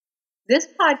This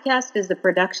podcast is the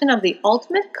production of the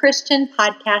Ultimate Christian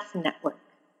Podcast Network.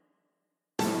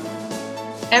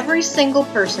 Every single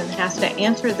person has to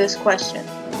answer this question.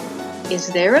 Is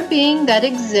there a being that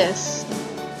exists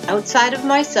outside of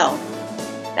myself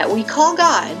that we call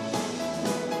God?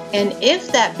 And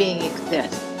if that being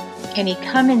exists, can he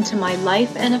come into my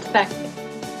life and affect it?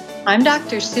 I'm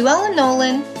Dr. Sue Ellen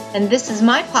Nolan, and this is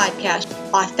my podcast,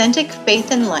 Authentic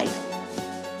Faith in Life.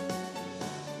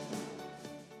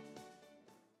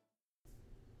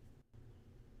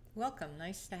 Welcome.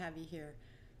 Nice to have you here.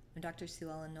 I'm Dr. Sue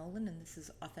Ellen Nolan, and this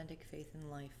is Authentic Faith in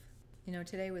Life. You know,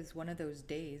 today was one of those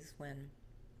days when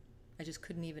I just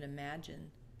couldn't even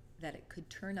imagine that it could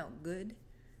turn out good,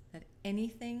 that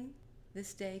anything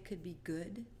this day could be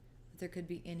good, that there could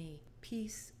be any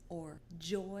peace or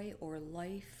joy or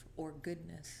life or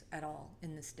goodness at all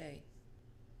in this day.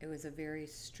 It was a very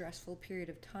stressful period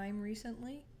of time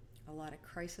recently, a lot of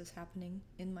crisis happening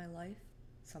in my life,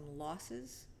 some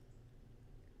losses,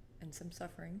 and some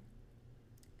suffering,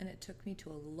 and it took me to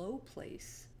a low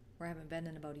place where I haven't been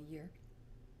in about a year.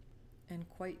 And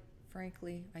quite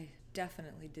frankly, I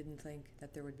definitely didn't think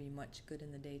that there would be much good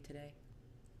in the day today.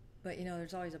 But you know,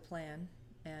 there's always a plan,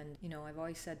 and you know, I've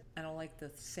always said I don't like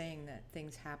the saying that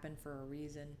things happen for a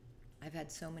reason. I've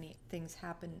had so many things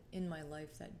happen in my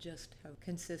life that just have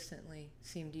consistently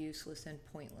seemed useless and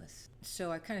pointless.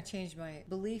 So I kind of changed my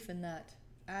belief in that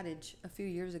adage a few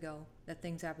years ago that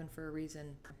things happen for a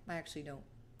reason. I actually don't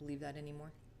believe that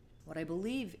anymore. What I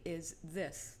believe is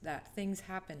this, that things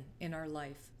happen in our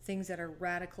life, things that are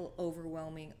radical,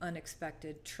 overwhelming,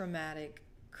 unexpected, traumatic,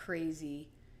 crazy,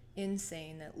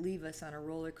 insane, that leave us on a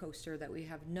roller coaster that we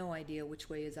have no idea which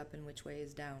way is up and which way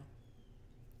is down.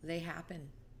 They happen.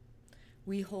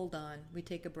 We hold on, we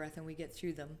take a breath, and we get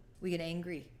through them. We get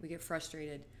angry, we get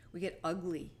frustrated, we get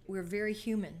ugly. We're very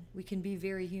human. We can be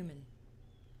very human.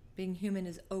 Being human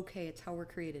is okay. It's how we're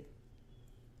created.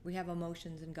 We have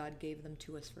emotions, and God gave them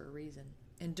to us for a reason.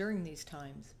 And during these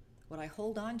times, what I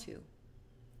hold on to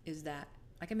is that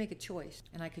I can make a choice,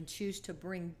 and I can choose to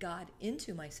bring God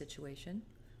into my situation,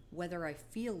 whether I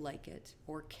feel like it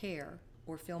or care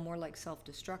or feel more like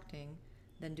self-destructing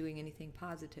than doing anything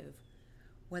positive,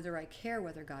 whether I care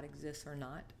whether God exists or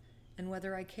not, and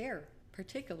whether I care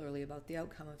particularly about the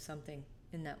outcome of something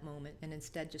in that moment and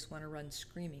instead just want to run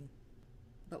screaming.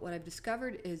 But what I've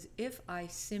discovered is if I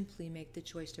simply make the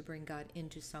choice to bring God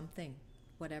into something,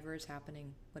 whatever is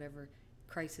happening, whatever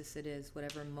crisis it is,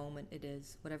 whatever moment it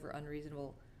is, whatever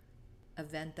unreasonable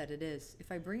event that it is,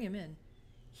 if I bring him in,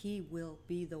 he will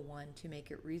be the one to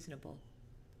make it reasonable,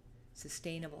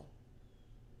 sustainable,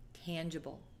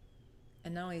 tangible.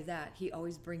 And not only that, he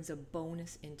always brings a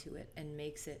bonus into it and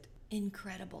makes it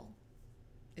incredible.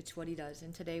 It's what he does.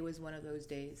 And today was one of those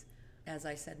days. As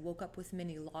I said, woke up with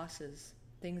many losses,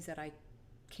 things that I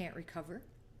can't recover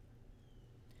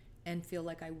and feel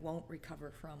like I won't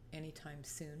recover from anytime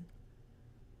soon.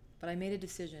 But I made a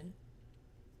decision.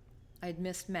 I'd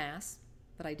missed Mass,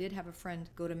 but I did have a friend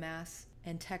go to Mass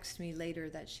and text me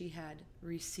later that she had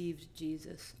received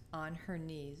Jesus on her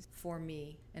knees for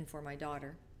me and for my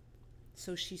daughter.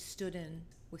 So she stood in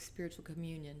with spiritual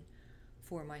communion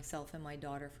for myself and my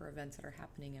daughter for events that are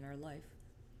happening in our life.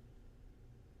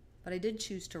 But I did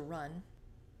choose to run.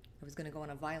 I was going to go on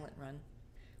a violent run,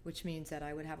 which means that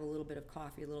I would have a little bit of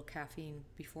coffee, a little caffeine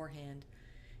beforehand,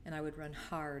 and I would run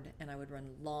hard, and I would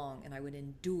run long, and I would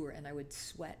endure, and I would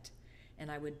sweat, and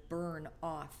I would burn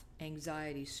off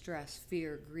anxiety, stress,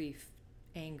 fear, grief,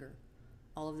 anger,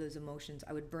 all of those emotions.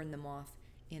 I would burn them off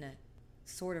in a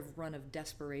sort of run of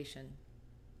desperation.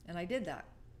 And I did that.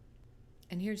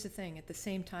 And here's the thing, at the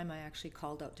same time I actually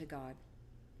called out to God,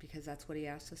 because that's what he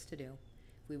asked us to do.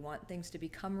 If we want things to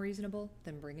become reasonable,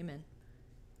 then bring him in.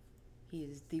 He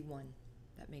is the one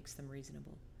that makes them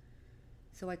reasonable.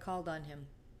 So I called on him.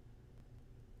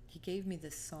 He gave me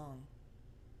this song.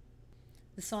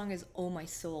 The song is "Oh My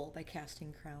Soul" by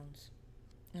Casting Crowns.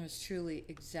 And it was truly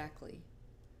exactly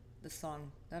the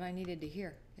song that I needed to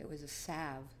hear. It was a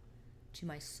salve to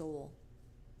my soul.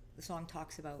 The song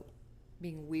talks about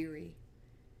being weary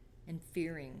and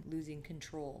fearing losing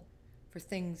control for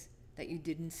things that you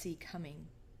didn't see coming,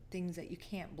 things that you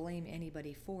can't blame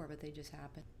anybody for, but they just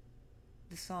happen.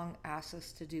 The song asks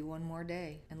us to do one more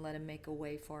day and let him make a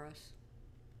way for us.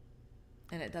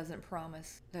 And it doesn't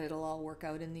promise that it'll all work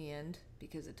out in the end,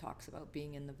 because it talks about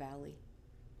being in the valley.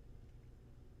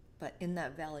 But in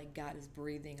that valley, God is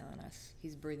breathing on us.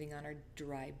 He's breathing on our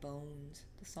dry bones,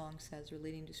 the song says,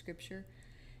 relating to Scripture.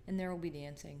 And there will be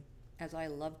dancing, as I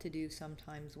love to do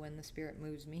sometimes when the Spirit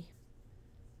moves me.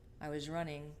 I was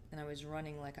running, and I was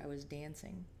running like I was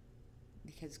dancing.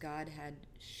 because God had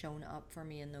shown up for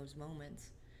me in those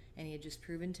moments, and he had just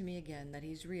proven to me again that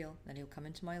he's real, that he'll come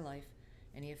into my life,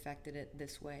 and he affected it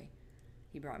this way.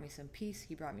 He brought me some peace,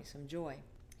 he brought me some joy,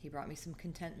 he brought me some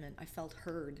contentment. I felt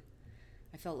heard.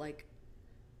 I felt like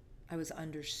I was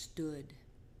understood.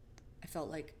 I felt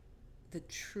like the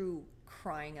true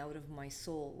crying out of my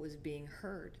soul was being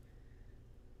heard.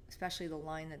 Especially the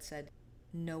line that said,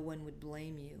 "No one would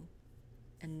blame you,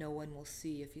 and no one will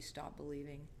see if you stop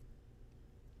believing."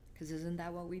 Because isn't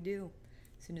that what we do?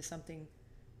 As soon as something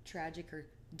tragic or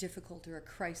difficult or a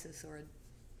crisis or a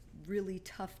really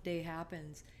tough day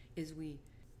happens, is we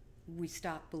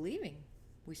stop believing.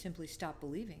 We simply stop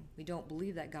believing. We don't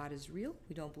believe that God is real.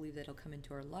 We don't believe that he'll come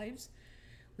into our lives.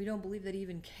 We don't believe that he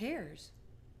even cares.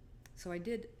 So I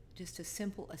did just a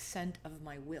simple assent of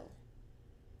my will.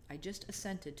 I just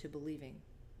assented to believing.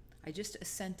 I just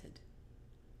assented.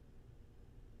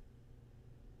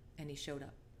 And he showed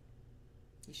up.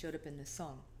 He showed up in this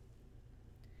song.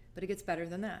 But it gets better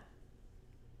than that.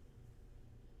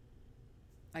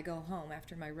 I go home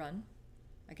after my run.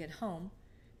 I get home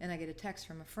and I get a text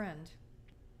from a friend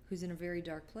who's in a very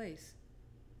dark place.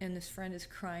 And this friend is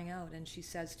crying out, and she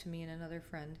says to me and another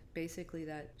friend basically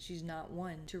that she's not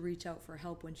one to reach out for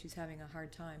help when she's having a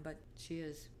hard time, but she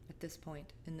is at this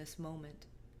point, in this moment.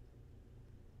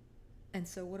 And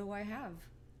so what do I have?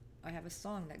 I have a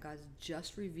song that God's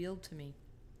just revealed to me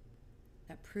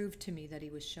that proved to me that he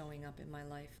was showing up in my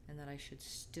life and that I should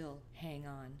still hang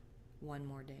on one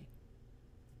more day.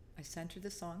 I sent her the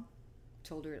song,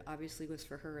 told her it obviously was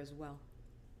for her as well.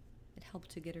 It helped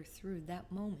to get her through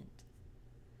that moment.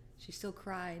 She still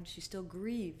cried, she still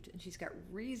grieved, and she's got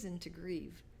reason to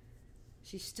grieve.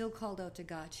 She still called out to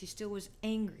God. She still was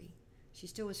angry. She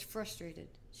still was frustrated.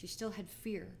 She still had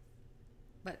fear.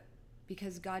 But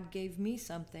because God gave me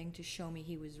something to show me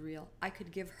he was real, I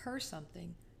could give her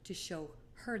something to show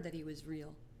her that he was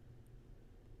real.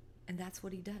 And that's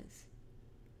what he does.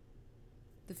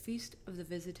 The Feast of the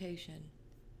Visitation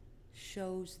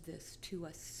shows this to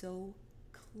us so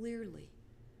clearly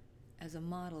as a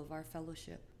model of our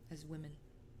fellowship as women,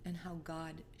 and how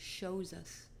God shows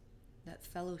us that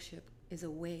fellowship is a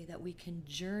way that we can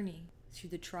journey through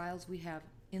the trials we have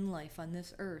in life on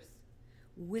this earth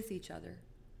with each other,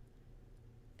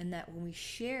 and that when we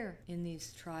share in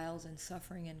these trials and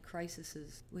suffering and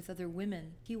crises with other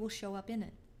women, he will show up in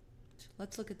it.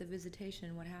 Let's look at the visitation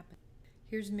and what happened.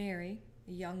 Here's Mary,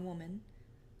 a young woman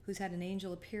who's had an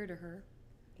angel appear to her.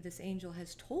 This angel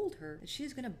has told her that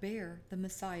she's going to bear the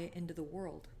Messiah into the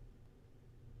world.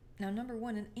 Now, number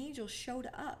one, an angel showed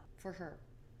up for her,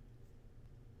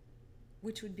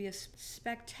 which would be a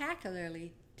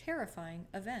spectacularly terrifying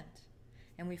event.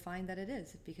 And we find that it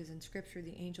is, because in Scripture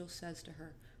the angel says to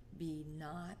her, "Be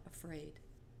not afraid."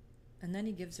 And then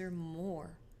he gives her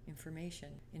more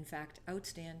information. In fact,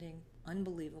 outstanding,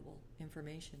 unbelievable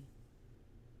information.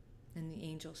 And the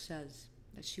angel says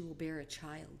that she will bear a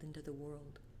child into the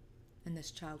world, and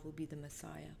this child will be the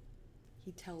Messiah.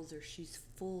 He tells her she's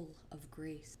full of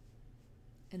grace,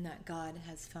 and that God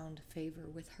has found favor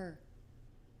with her,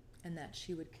 and that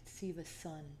she would conceive a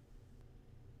son,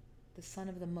 the Son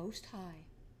of the Most High,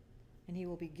 and he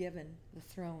will be given the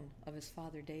throne of his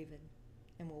father David,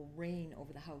 and will reign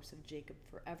over the house of Jacob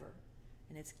forever,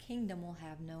 and its kingdom will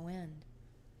have no end.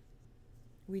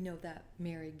 We know that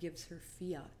Mary gives her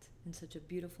fiat in such a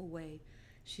beautiful way.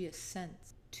 She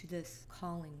assents to this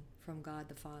calling from God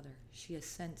the Father. She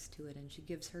assents to it, and she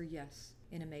gives her yes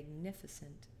in a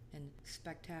magnificent and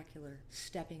spectacular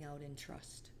stepping out in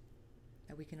trust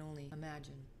that we can only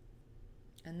imagine.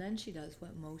 And then she does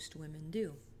what most women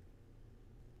do.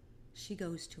 She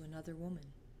goes to another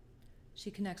woman.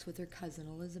 She connects with her cousin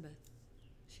Elizabeth.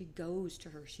 She goes to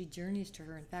her. She journeys to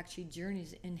her. In fact, she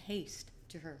journeys in haste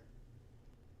to her.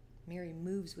 Mary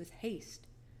moves with haste.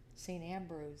 St.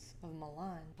 Ambrose of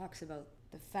Milan talks about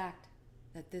the fact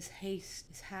that this haste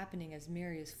is happening as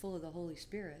Mary is full of the Holy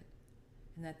Spirit,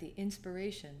 and that the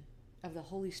inspiration of the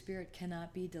Holy Spirit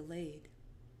cannot be delayed.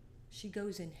 She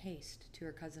goes in haste to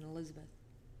her cousin Elizabeth,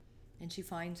 and she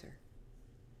finds her.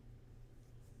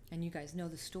 And you guys know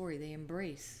the story. They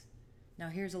embrace. Now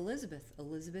here's Elizabeth.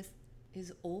 Elizabeth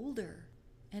is older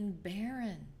and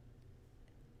barren,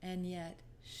 and yet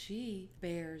she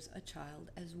bears a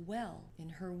child as well in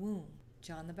her womb,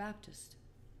 John the Baptist.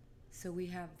 So we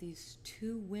have these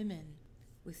two women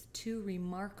with two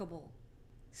remarkable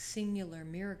singular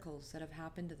miracles that have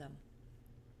happened to them.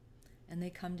 And they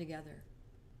come together.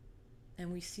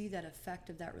 And we see that effect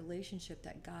of that relationship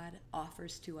that God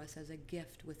offers to us as a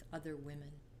gift with other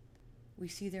women. We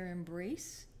see their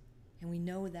embrace, and we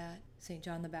know that St.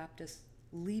 John the Baptist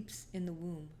leaps in the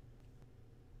womb.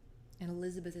 And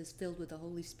Elizabeth is filled with the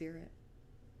Holy Spirit.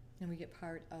 And we get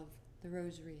part of the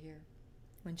rosary here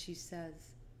when she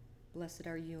says, "Blessed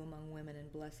are you among women,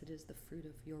 and blessed is the fruit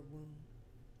of your womb."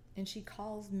 And she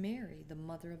calls Mary the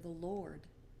mother of the Lord.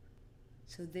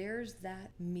 So there's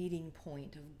that meeting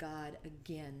point of God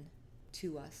again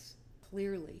to us.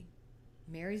 Clearly,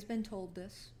 Mary's been told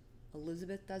this.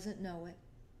 Elizabeth doesn't know it.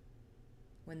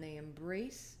 When they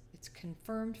embrace, it's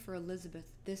confirmed for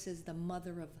Elizabeth, this is the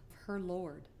mother of her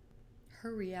Lord.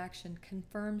 Her reaction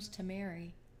confirms to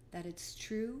Mary that it's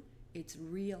true, it's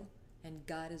real, and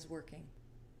God is working.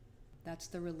 That's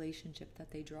the relationship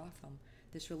that they draw from.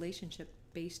 This relationship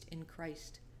based in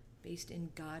Christ, based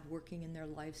in God working in their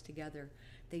lives together.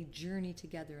 They journey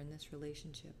together in this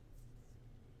relationship.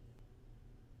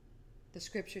 The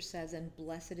scripture says, "And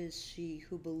blessed is she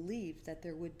who believed that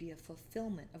there would be a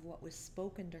fulfillment of what was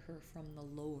spoken to her from the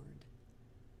Lord."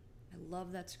 I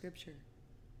love that scripture.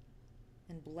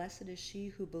 And blessed is she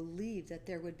who believed that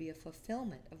there would be a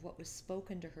fulfillment of what was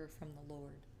spoken to her from the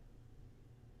Lord.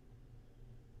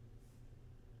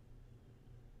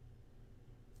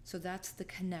 So that's the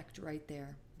connect right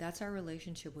there. That's our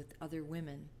relationship with other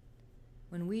women.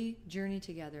 When we journey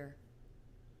together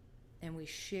and we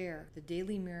share the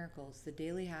daily miracles, the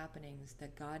daily happenings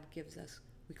that God gives us,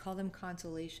 we call them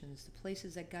consolations, the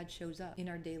places that God shows up in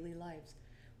our daily lives.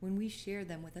 When we share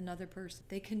them with another person,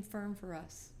 they confirm for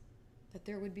us that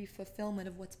there would be fulfillment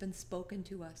of what's been spoken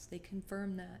to us. They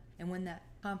confirm that. And when that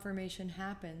confirmation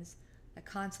happens, that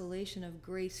consolation of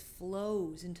grace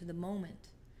flows into the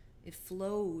moment. It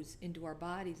flows into our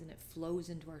bodies and it flows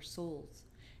into our souls.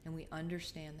 And we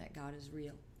understand that God is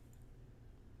real.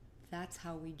 That's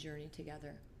how we journey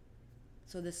together.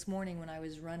 So this morning when I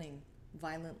was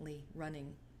violently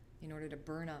running, in order to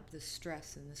burn up this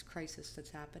stress and this crisis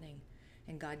that's happening,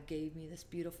 and God gave me this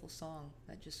beautiful song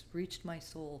that just reached my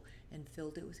soul and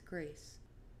filled it with grace.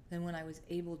 Then when I was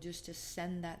able just to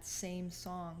send that same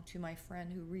song to my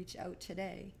friend who reached out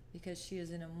today, because she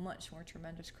is in a much more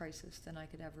tremendous crisis than I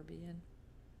could ever be in.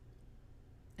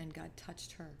 And God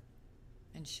touched her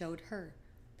and showed her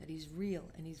that He's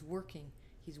real and He's working.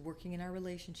 He's working in our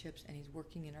relationships and He's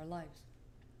working in our lives.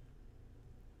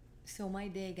 So my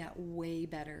day got way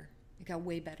better. It got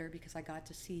way better because I got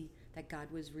to see that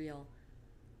God was real.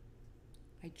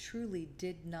 I truly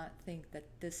did not think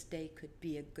that this day could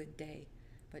be a good day.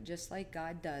 But just like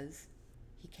God does,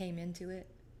 He came into it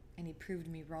and He proved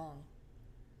me wrong.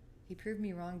 He proved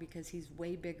me wrong because He's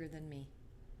way bigger than me.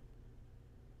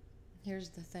 Here's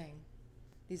the thing.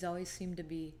 These always seem to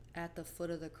be at the foot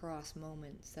of the cross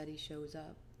moments that He shows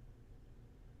up.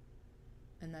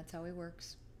 And that's how He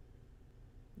works.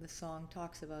 The song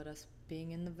talks about us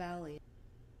being in the valley.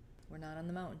 We're not on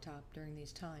the mountaintop during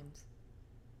these times.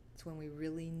 It's when we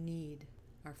really need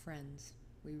our friends.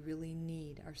 We really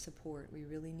need our support. We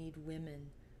really need women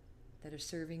that are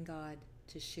serving God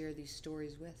to share these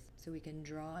stories with, so we can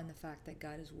draw on the fact that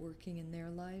God is working in their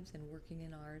lives and working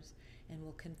in ours, and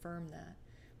will confirm that.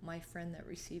 My friend that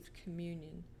received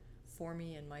communion for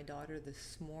me and my daughter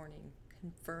this morning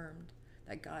confirmed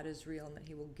that God is real and that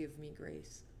He will give me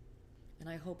grace. And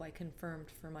I hope I confirmed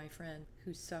for my friend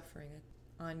who's suffering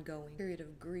an ongoing period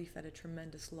of grief at a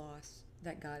tremendous loss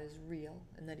that God is real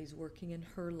and that He's working in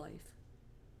her life.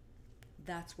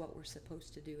 That's what we're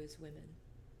supposed to do as women.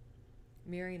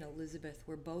 Mary and Elizabeth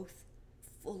were both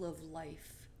full of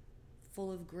life,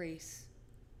 full of grace.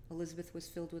 Elizabeth was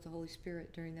filled with the Holy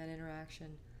Spirit during that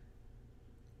interaction.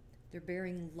 They're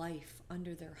bearing life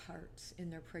under their hearts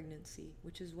in their pregnancy,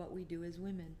 which is what we do as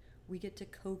women. We get to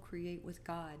co-create with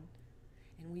God,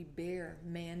 and we bear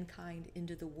mankind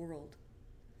into the world.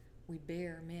 We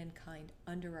bear mankind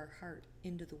under our heart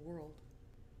into the world.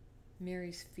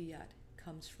 Mary's fiat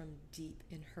comes from deep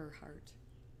in her heart.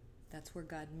 That's where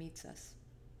God meets us.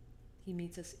 He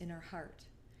meets us in our heart.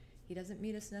 He doesn't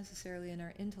meet us necessarily in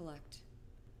our intellect.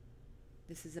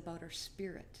 This is about our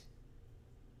spirit.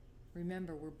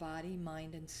 Remember, we're body,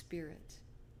 mind, and spirit.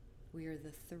 We are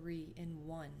the three in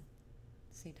one.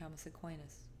 St. Thomas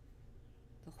Aquinas.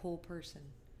 The whole person,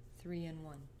 3 in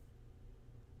 1.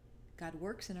 God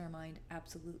works in our mind,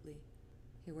 absolutely.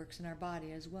 He works in our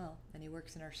body as well, and He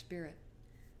works in our spirit.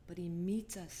 But He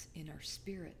meets us in our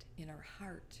spirit, in our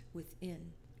heart,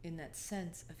 within, in that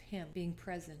sense of Him being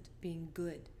present, being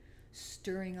good,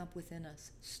 stirring up within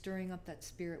us, stirring up that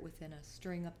spirit within us,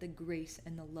 stirring up the grace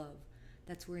and the love.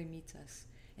 That's where He meets us.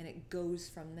 And it goes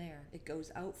from there. It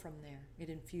goes out from there. It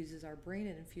infuses our brain,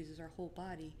 it infuses our whole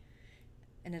body,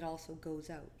 and it also goes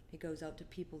out. It goes out to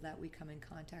people that we come in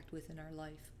contact with in our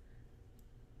life.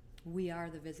 We are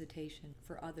the visitation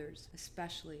for others,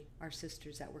 especially our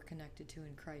sisters that we're connected to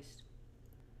in Christ.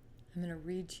 I'm going to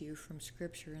read to you from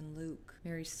Scripture in Luke,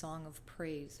 Mary's song of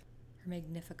praise, her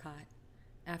Magnificat,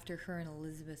 after her and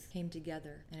Elizabeth came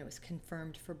together, and it was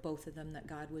confirmed for both of them that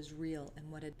God was real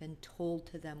and what had been told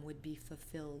to them would be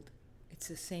fulfilled. It's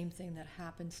the same thing that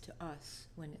happens to us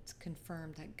when it's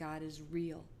confirmed that God is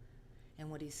real and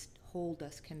what He's told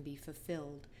us can be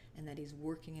fulfilled and that He's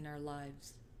working in our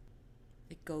lives.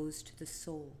 It goes to the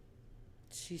soul.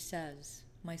 She says,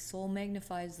 "My soul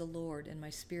magnifies the Lord, and my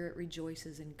spirit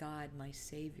rejoices in God my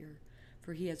Savior,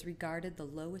 for He has regarded the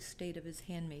low estate of His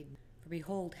handmaiden. For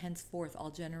behold, henceforth all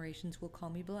generations will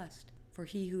call me blessed. For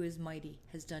He who is mighty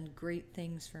has done great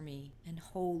things for me, and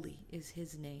holy is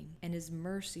His name, and His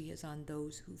mercy is on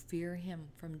those who fear Him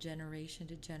from generation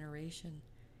to generation.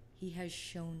 He has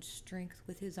shown strength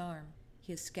with His arm.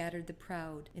 He has scattered the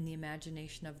proud in the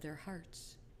imagination of their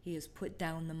hearts. He has put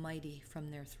down the mighty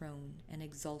from their throne, and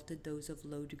exalted those of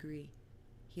low degree.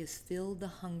 He has filled the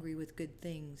hungry with good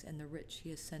things, and the rich He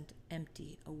has sent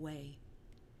empty away.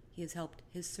 He has helped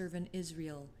His servant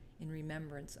Israel in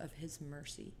remembrance of His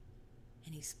mercy.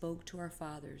 And He spoke to our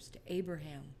fathers, to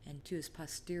Abraham, and to his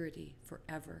posterity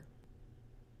forever."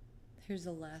 Here's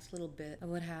the last little bit of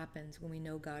what happens when we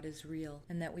know God is real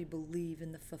and that we believe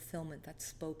in the fulfillment that's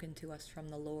spoken to us from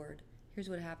the Lord. Here's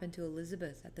what happened to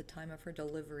Elizabeth at the time of her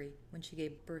delivery when she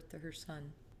gave birth to her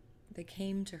son. They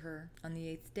came to her on the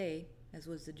 8th day, as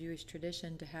was the Jewish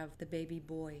tradition, to have the baby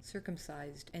boy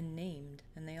circumcised and named,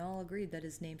 and they all agreed that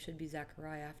his name should be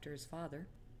Zechariah after his father.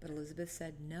 But Elizabeth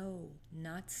said, "No,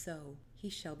 not so. He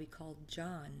shall be called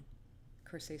John."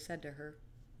 Of course, they said to her,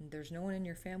 "There's no one in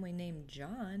your family named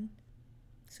John."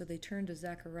 So they turned to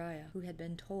Zechariah, who had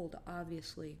been told,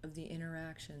 obviously, of the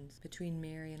interactions between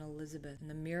Mary and Elizabeth and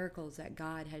the miracles that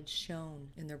God had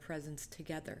shown in their presence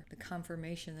together, the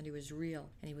confirmation that He was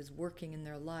real and He was working in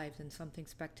their lives and something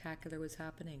spectacular was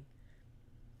happening.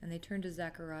 And they turned to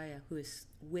Zechariah, who has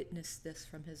witnessed this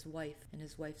from his wife and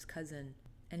his wife's cousin,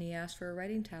 and he asked for a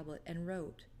writing tablet and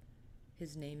wrote,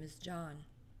 "His name is John."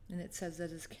 And it says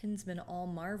that his kinsmen all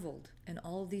marveled, and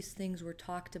all these things were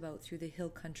talked about through the hill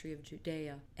country of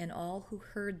Judea. And all who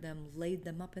heard them laid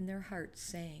them up in their hearts,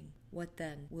 saying, "What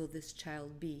then will this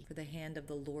child be? For the hand of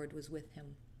the Lord was with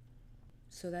him."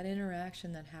 So that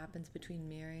interaction that happens between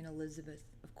Mary and Elizabeth,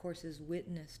 of course, is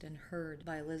witnessed and heard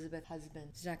by Elizabeth's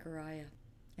husband, Zechariah.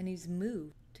 And he's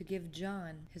moved to give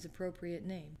John his appropriate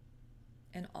name.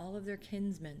 And all of their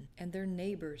kinsmen and their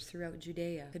neighbors throughout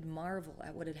Judea could marvel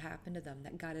at what had happened to them,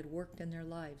 that God had worked in their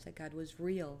lives, that God was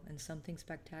real and something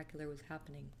spectacular was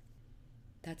happening.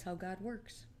 That's how God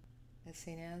works. As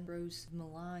St. Ambrose of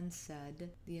Milan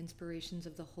said, the inspirations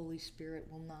of the Holy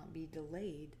Spirit will not be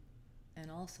delayed,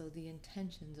 and also the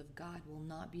intentions of God will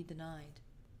not be denied.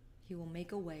 He will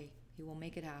make a way. He will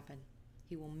make it happen.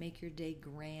 He will make your day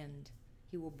grand.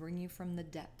 He will bring you from the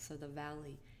depths of the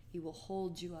valley. He will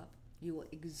hold you up. You will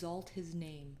exalt His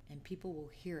name, and people will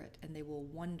hear it, and they will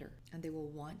wonder, and they will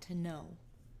want to know.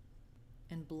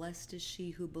 And blessed is she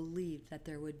who believed that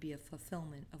there would be a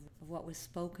fulfillment of what was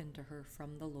spoken to her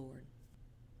from the Lord.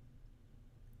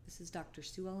 This is Dr.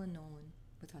 Sue Ellen Nolan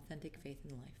with Authentic Faith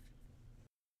in Life.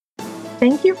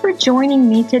 Thank you for joining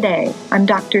me today. I'm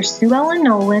Dr. Sue Ellen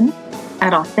Nolan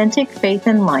at Authentic Faith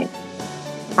in Life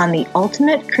on the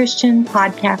Ultimate Christian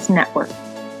Podcast Network.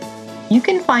 You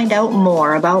can find out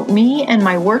more about me and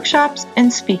my workshops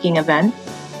and speaking events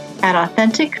at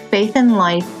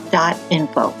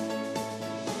authenticfaithinlife.info.